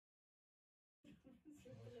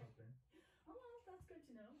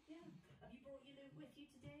to know. Yeah. Have you brought your lute with you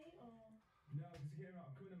today, or? No, because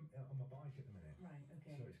I'm coming on my bike at the minute. Right.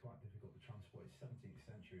 Okay. So it's quite difficult to transport. It's 17th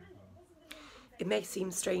century as well. It may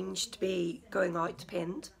seem strange to be going out to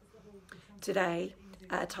paint today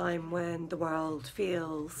at a time when the world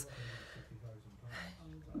feels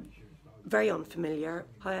very unfamiliar.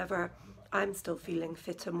 However, I'm still feeling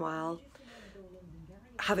fit and well,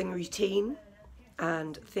 having routine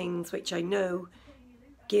and things which I know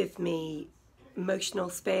give me emotional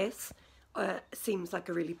space seems like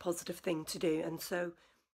a really positive thing to do. And so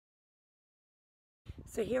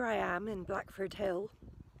here I am in Blackford Hill.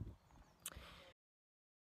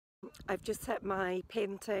 I've just set my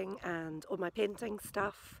painting and all my painting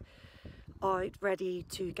stuff out ready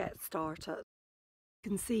to get started.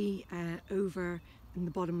 You can see over in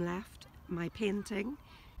the bottom left my painting,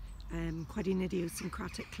 quite an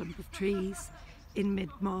idiosyncratic clump of trees in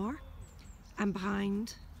mid-Mar, and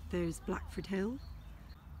behind there's Blackford Hill,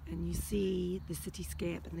 and you see the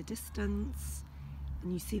cityscape in the distance,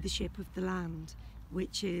 and you see the shape of the land,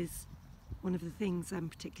 which is one of the things I'm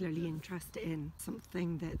particularly interested in,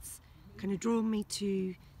 something that's kind of drawn me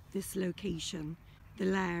to this location, the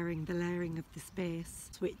layering of the space,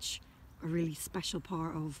 which are a really special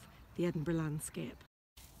part of the Edinburgh landscape.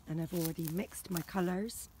 And I've already mixed my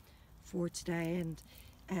colours for today, and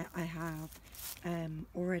I have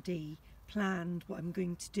already planned what I'm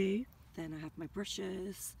going to do. Then I have my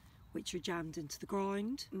brushes, which are jammed into the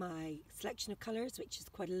ground, my selection of colours, which is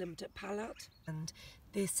quite a limited palette, and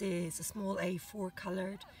this is a small A4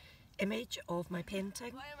 coloured image of my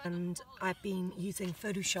painting, and I've been using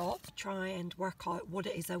Photoshop to try and work out what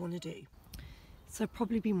it is I want to do. So I've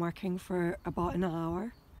probably been working for about an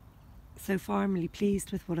hour. So far I'm really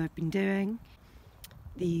pleased with what I've been doing.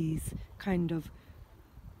 These kind of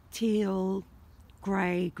teal,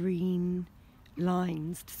 grey, green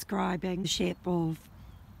lines describing the shape of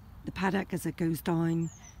the paddock as it goes down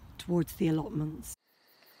towards the allotments.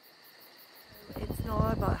 It's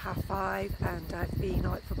now about 5:30 and I've been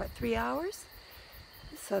out for about 3 hours.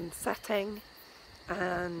 The sun's setting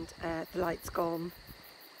and the light's gone.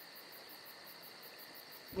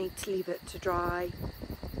 Need to leave it to dry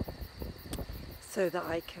so that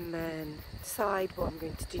I can then decide what I'm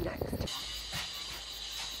going to do next.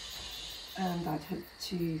 And I'd hope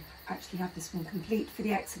to actually have this one complete for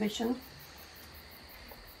the exhibition,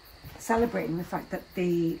 celebrating the fact that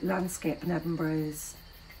the landscape in Edinburgh is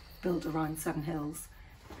built around 7 hills.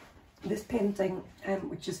 This painting,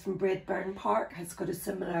 which is from Braidburn Park, has got a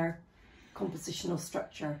similar compositional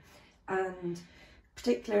structure, and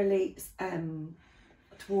particularly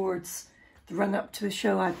towards the run-up to a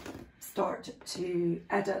show, I start to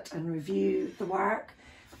edit and review the work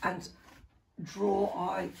and draw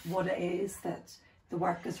out what it is that the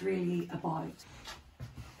work is really about.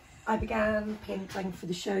 I began painting for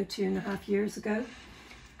the show 2.5 years ago,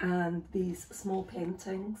 and these small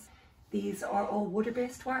paintings, these are all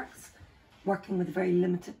water-based works, working with a very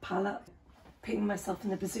limited palette, putting myself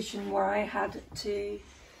in a position where I had to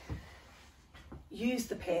use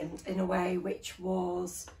the paint in a way which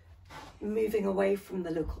was moving away from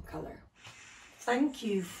the local colour. Thank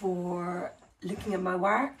you for looking at my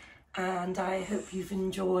work, and I hope you've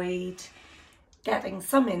enjoyed getting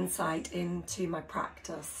some insight into my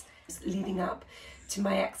practice leading up to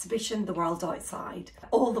my exhibition, The World Outside.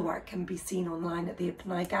 All the work can be seen online at the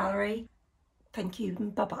Open Eye Gallery. Thank you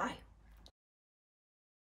and bye-bye.